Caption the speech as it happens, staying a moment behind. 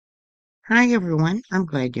Hi, everyone. I'm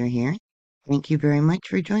glad you're here. Thank you very much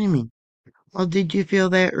for joining me. Well, did you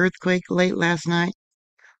feel that earthquake late last night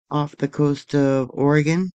off the coast of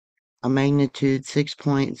Oregon? A magnitude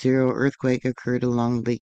 6.0 earthquake occurred along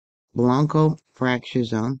the Blanco fracture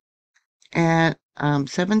zone at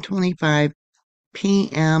 7:25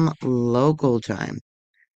 p.m. local time.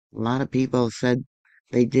 A lot of people said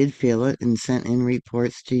they did feel it and sent in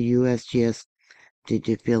reports to USGS Did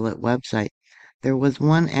You Feel It website. There was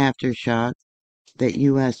one aftershock that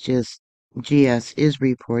USGS is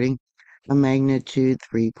reporting a magnitude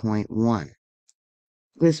 3.1.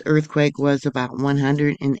 This earthquake was about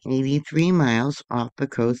 183 miles off the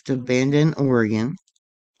coast of Bandon, Oregon.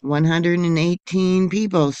 118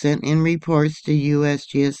 people sent in reports to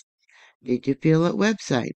USGS Did You Feel It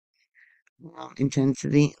website.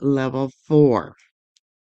 Intensity level 4.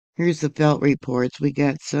 Here's the felt reports. We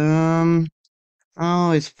got some,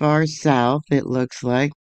 as far south, it looks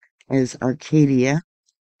like, as Arcadia,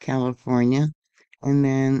 California. And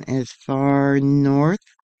then as far north,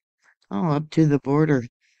 up to the border,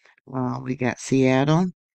 we got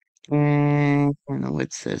Seattle. And I don't know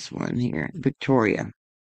what's this one here? Victoria,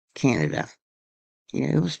 Canada.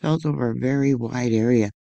 Yeah, it was felt over a very wide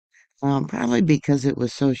area. Probably because it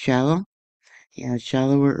was so shallow. Yeah,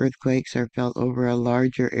 shallower earthquakes are felt over a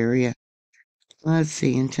larger area. Let's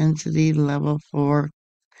see, intensity level 4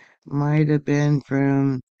 might have been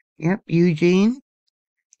from, yep, Eugene,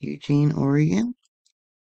 Oregon,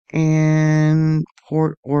 and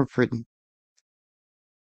Port Orford.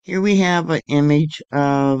 Here we have an image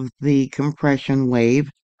of the compression wave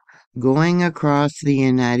going across the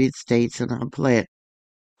United States, and I'll play it.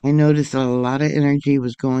 I noticed that a lot of energy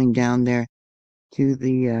was going down there to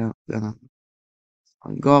the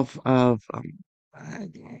Gulf of uh,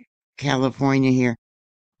 California here.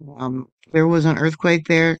 There was an earthquake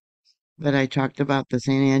there that I talked about, the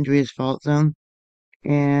San Andreas Fault zone,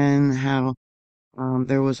 and how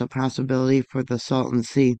there was a possibility for the Salton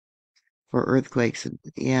Sea for earthquakes.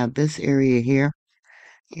 Yeah, this area here.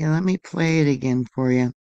 Yeah, let me play it again for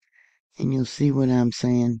you, and you'll see what I'm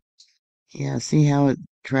saying. Yeah, see how it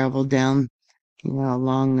traveled down,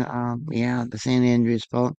 along, yeah, the San Andreas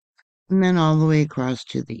Fault, and then all the way across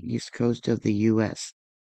to the east coast of the U.S.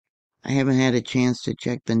 I haven't had a chance to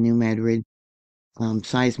check the New Madrid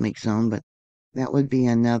seismic zone, but that would be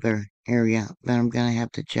another area that I'm gonna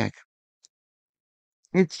have to check.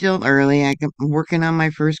 It's still early. I'm working on my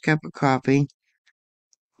first cup of coffee.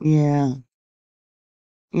 Yeah.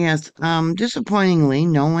 Yes. Disappointingly,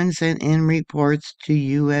 no one sent in reports to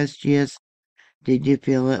USGS Did You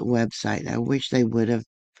Feel It website. I wish they would have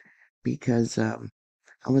because I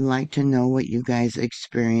would like to know what you guys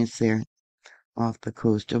experienced there off the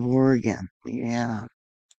coast of Oregon. Yeah.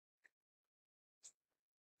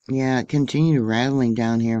 Yeah, it continued rattling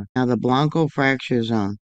down here. Now, the Blanco fracture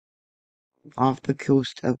zone off the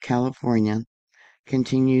coast of California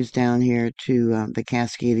continues down here to the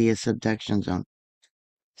Cascadia subduction zone.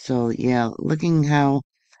 So, yeah, looking how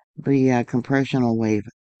the compressional wave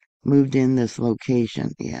moved in this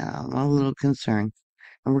location. Yeah, I'm a little concerned.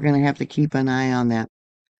 And we're going to have to keep an eye on that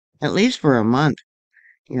at least for a month.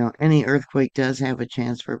 Any earthquake does have a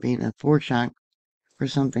chance for being a foreshock for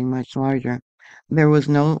something much larger. There was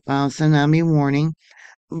no tsunami warning,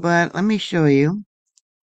 but let me show you.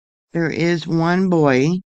 There is one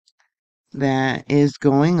buoy that is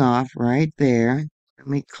going off right there. Let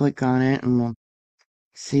me click on it and we'll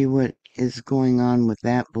see what is going on with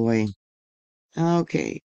that buoy.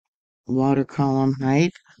 Okay, water column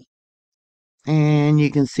height. And you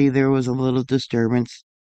can see there was a little disturbance.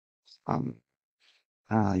 Um,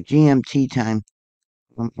 GMT time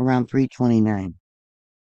around 3:29.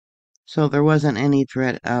 So there wasn't any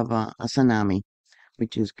threat of a tsunami,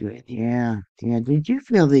 which is good. Yeah, yeah. Did you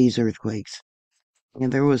feel these earthquakes? Yeah,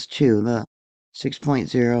 there was two, the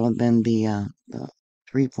 6.0 and then the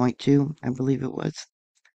 3.2, I believe it was.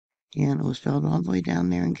 Yeah, and it was felt all the way down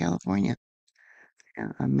there in California.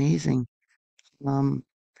 Yeah, amazing. Um,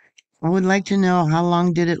 I would like to know how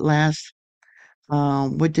long did it last?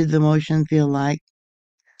 What did the motion feel like?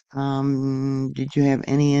 Did you have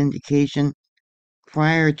any indication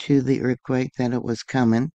prior to the earthquake that it was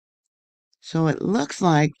coming? So it looks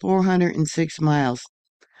like 406 miles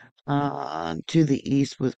to the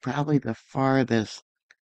east was probably the farthest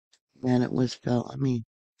that it was felt.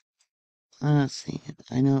 Let's see.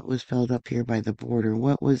 I know it was felt up here by the border.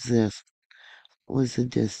 What was this? What was the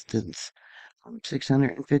distance?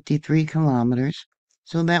 653 kilometers.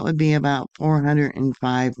 So that would be about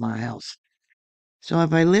 405 miles. So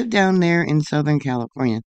if I lived down there in Southern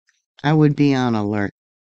California, I would be on alert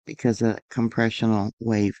because of the compressional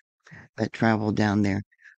wave that traveled down there.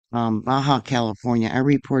 Baja California. I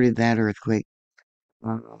reported that earthquake,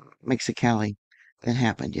 Mexicali, that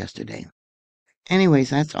happened yesterday. Anyways,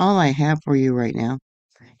 that's all I have for you right now.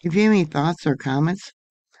 If you have any thoughts or comments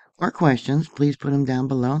or questions, please put them down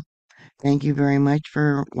below. Thank you very much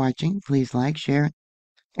for watching. Please like, share,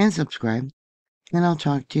 and subscribe. And I'll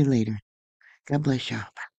talk to you later. God bless you.